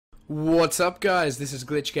What's up, guys? This is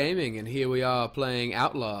GlitchGaming, and here we are playing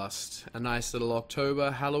Outlast, a nice little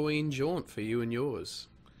October Halloween jaunt for you and yours.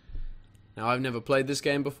 Now, I've never played this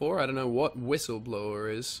game before. I don't know what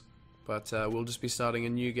Whistleblower is, but we'll just be starting a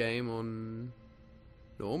new game on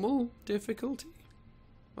normal difficulty?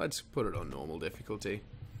 Let's put it on normal difficulty.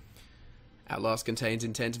 Outlast contains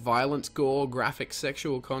intense violence, gore, graphic,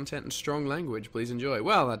 sexual content, and strong language. Please enjoy.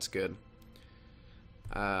 Well, that's good.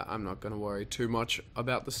 I'm not going to worry too much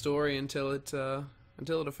about the story until it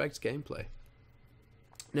affects gameplay.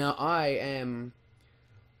 Now, I am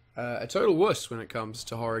a total wuss when it comes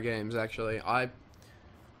to horror games. Actually, I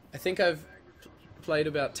think I've played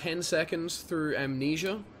about 10 seconds through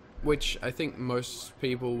Amnesia, which I think most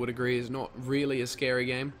people would agree is not really a scary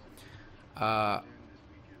game.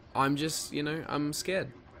 I'm just, I'm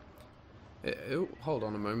scared. Oh, hold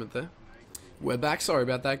on a moment there. We're back. Sorry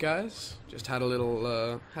about that, guys. Just had a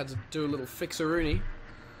little, had to do a little fixeroonie.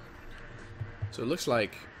 So it looks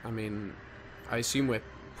like, I assume we're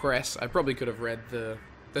press. I probably could have read the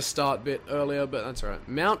start bit earlier, but that's alright.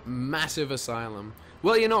 Mount Massive Asylum.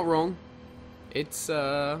 Well, you're not wrong. It's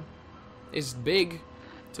big.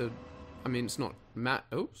 It's not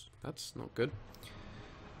oops, that's not good.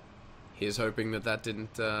 Here's hoping that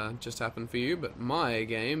didn't just happen for you, but my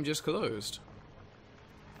game just closed.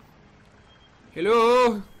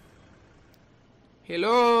 Hello?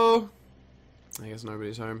 Hello? I guess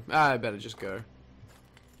nobody's home. I better just go.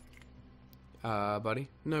 Buddy?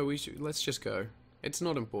 No, let's just go. It's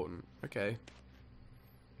not important. Okay.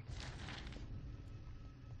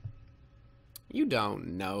 You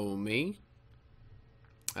don't know me.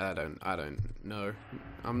 I don't know.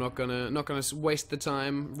 I'm not gonna waste the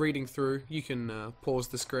time reading through. You can pause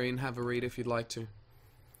the screen, have a read if you'd like to.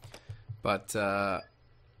 But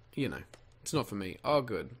it's not for me. Oh,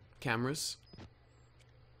 good. Cameras.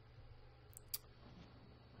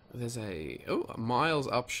 There's a Miles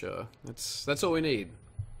Upshur. That's all we need.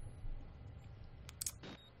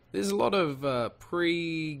 There's a lot of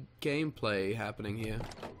pre-gameplay happening here.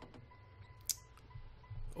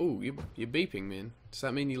 Oh, you're beeping, man. Does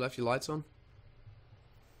that mean you left your lights on?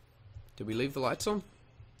 Did we leave the lights on?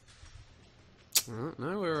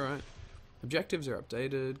 No, we're alright. Objectives are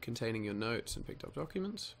updated, containing your notes and picked up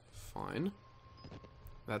documents. Fine.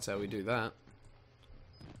 That's how we do that.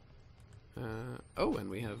 Oh, and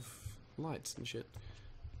we have lights and shit.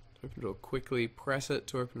 To open the door, quickly press it.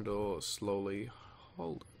 To open the door, slowly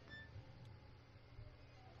hold it.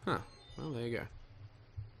 Huh. Well, there you go.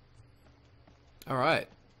 Alright.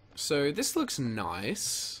 So, this looks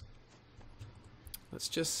nice. Let's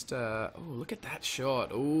just, oh, look at that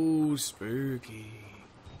shot. Oh, spooky.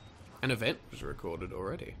 An event was recorded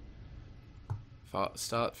already.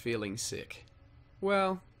 Start feeling sick.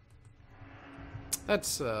 Well,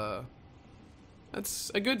 that's a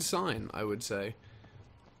good sign, I would say.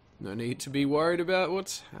 No need to be worried about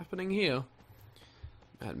what's happening here.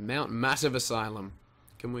 At Mount Massive Asylum.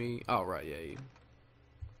 Can we... Oh, right, yeah.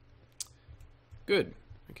 Good.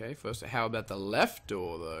 Okay, first, how about the left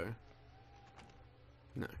door, though?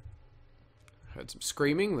 No. Heard some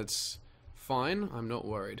screaming, that's fine. I'm not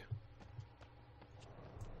worried.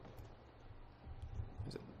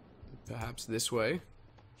 Perhaps this way.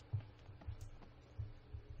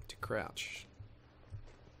 To crouch.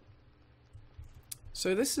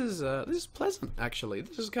 So this is pleasant, actually.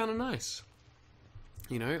 This is kind of nice.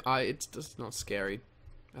 It's just not scary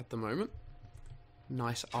at the moment.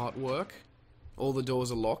 Nice artwork. All the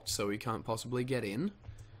doors are locked, so we can't possibly get in.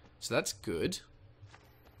 So that's good.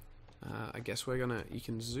 I guess you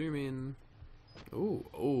can zoom in. Ooh,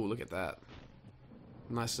 look at that.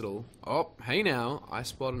 Nice little... Oh, hey now, I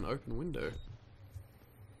spot an open window.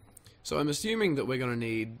 So I'm assuming that we're going to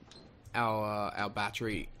need our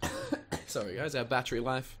battery... Sorry guys, our battery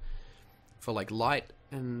life for like light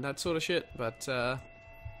and that sort of shit, but to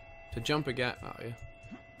jump a gap... Oh yeah.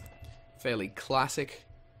 Fairly classic.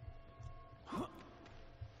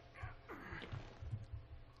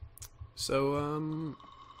 So,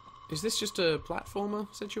 is this just a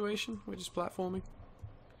platformer situation? We're just platforming?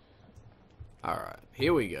 Alright,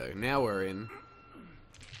 here we go. Now we're in.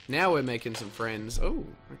 Now we're making some friends. Oh,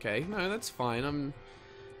 okay. No, that's fine. I'm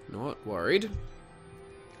not worried.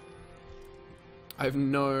 I have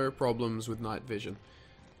no problems with night vision.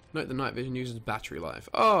 Note the night vision uses battery life.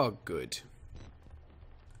 Oh, good.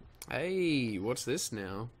 Hey, what's this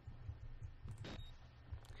now?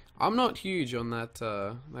 I'm not huge on that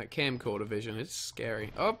camcorder vision. It's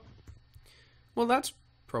scary. Oh, well, that's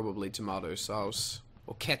probably tomato sauce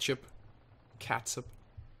or ketchup. Catsup.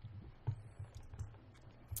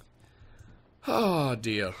 Oh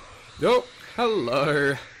dear. Oh,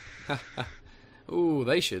 hello. Ooh,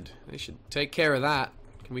 they should take care of that.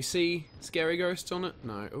 Can we see scary ghosts on it?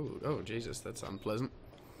 No. Ooh, oh Jesus, that's unpleasant.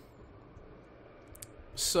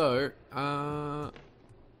 So,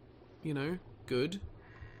 you know, good.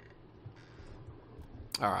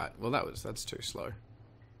 Alright, well that's too slow.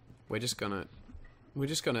 We're just gonna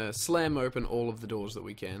slam open all of the doors that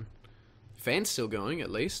we can. Fan's still going,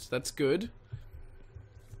 at least. That's good.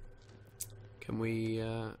 Can we,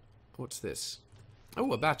 what's this?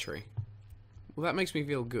 Oh, a battery. Well, that makes me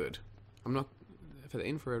feel good. I'm not, for the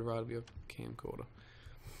infrared ride of your camcorder.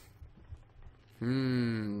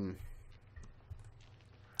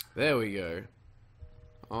 There we go.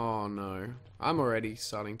 Oh no. I'm already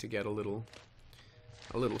starting to get a little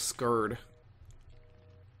scared.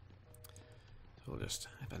 So we'll just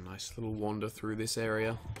have a nice little wander through this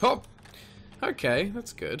area. Hop! Okay,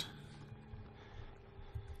 that's good.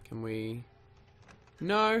 Can we...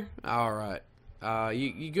 No? Alright.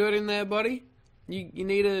 You good in there, buddy? You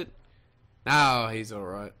need a... Oh, he's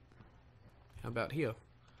alright. How about here?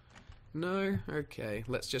 No? Okay,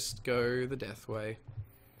 let's just go the death way.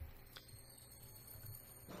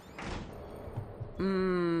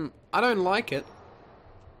 I don't like it.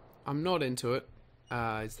 I'm not into it.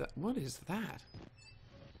 Is that... What is that?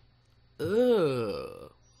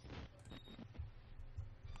 Ugh.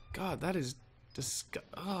 God, that is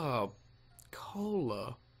oh,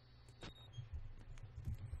 cola.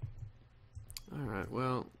 Alright,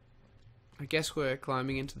 well, I guess we're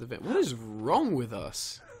climbing into the vent. What is wrong with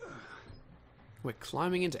us? We're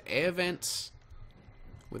climbing into air vents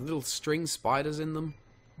with little string spiders in them.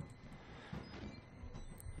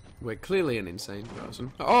 We're clearly an insane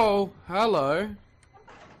person. Oh, hello.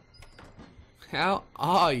 How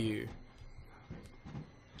are you?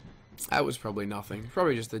 That was probably nothing.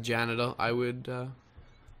 Probably just the janitor. I would,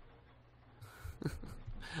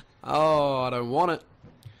 Oh, I don't want it.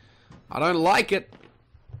 I don't like it.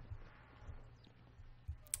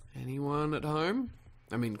 Anyone at home?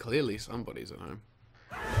 I mean, clearly somebody's at home.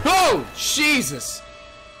 Oh, Jesus!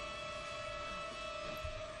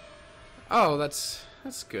 Oh, that's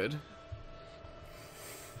good.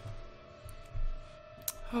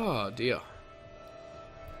 Oh, dear.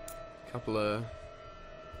 Couple of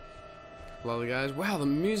other guys. Wow, the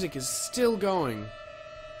music is still going.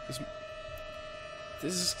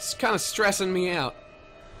 This is kind of stressing me out.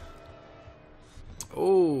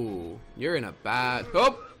 Oh, you're in a bad...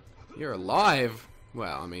 Oh, you're alive.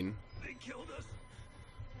 Well, I mean... They killed us.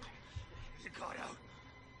 You got out.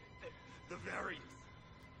 The variants.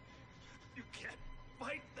 You can't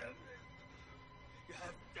fight them. You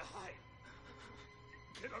have to hide.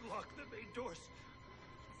 You can unlock the main doors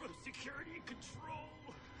from security and control.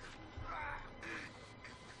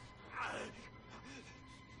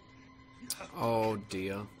 Oh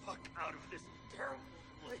dear. Fuck out of this terrible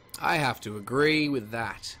place. I have to agree with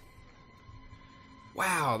that.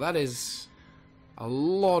 Wow, that is a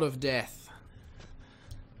lot of death.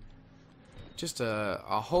 Just a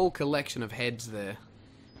whole collection of heads there.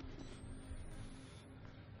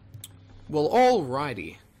 Well,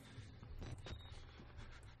 alrighty.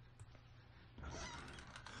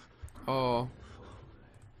 Oh.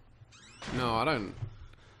 No, I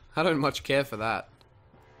don't much care for that.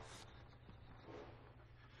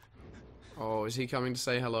 Oh, is he coming to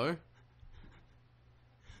say hello?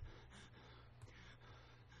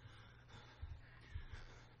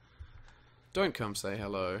 Don't come say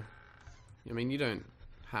hello. I mean, you don't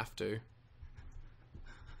have to.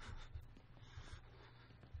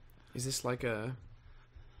 Is this like a...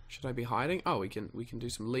 Should I be hiding? Oh, we can do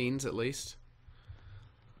some leans at least.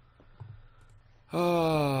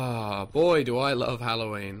 Ah, boy, do I love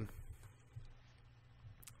Halloween.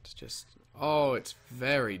 It's just... Oh, it's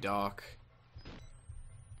very dark.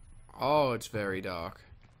 Oh, it's very dark.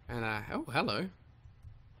 And, oh, hello.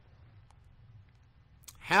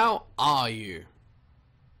 How are you?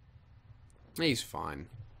 He's fine.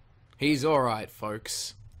 He's alright,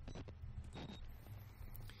 folks.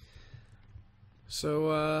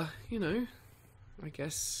 So, you know, I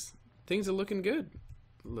guess things are looking good.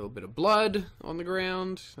 A little bit of blood on the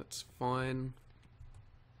ground, that's fine.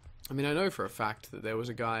 I mean, I know for a fact that there was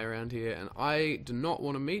a guy around here, and I do not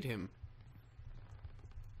want to meet him.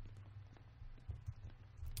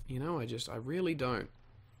 You know, I really don't.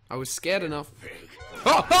 I was scared enough.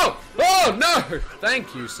 Oh, oh, oh, no!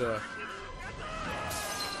 Thank you, sir.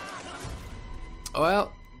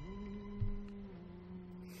 Well,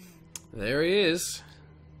 there he is.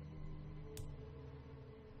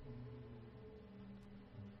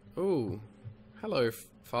 Oh, hello,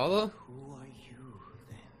 father. Who are you,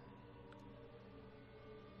 then?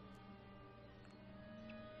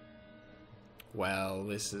 Well,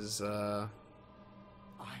 this is,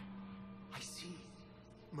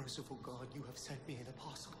 Merciful God, you have sent me an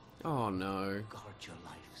apostle. Oh no. Guard your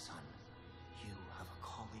life, son. You have a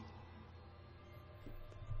calling.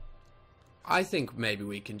 I think maybe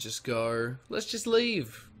we can just go. Let's just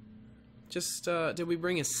leave. Just, did we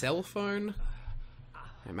bring a cell phone?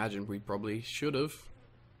 I imagine we probably should have.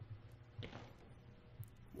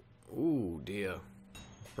 Ooh, dear.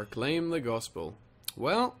 Proclaim the gospel.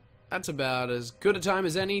 Well, that's about as good a time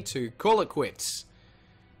as any to call it quits.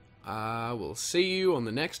 We'll see you on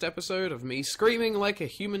the next episode of me screaming like a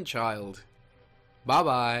human child.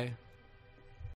 Bye-bye.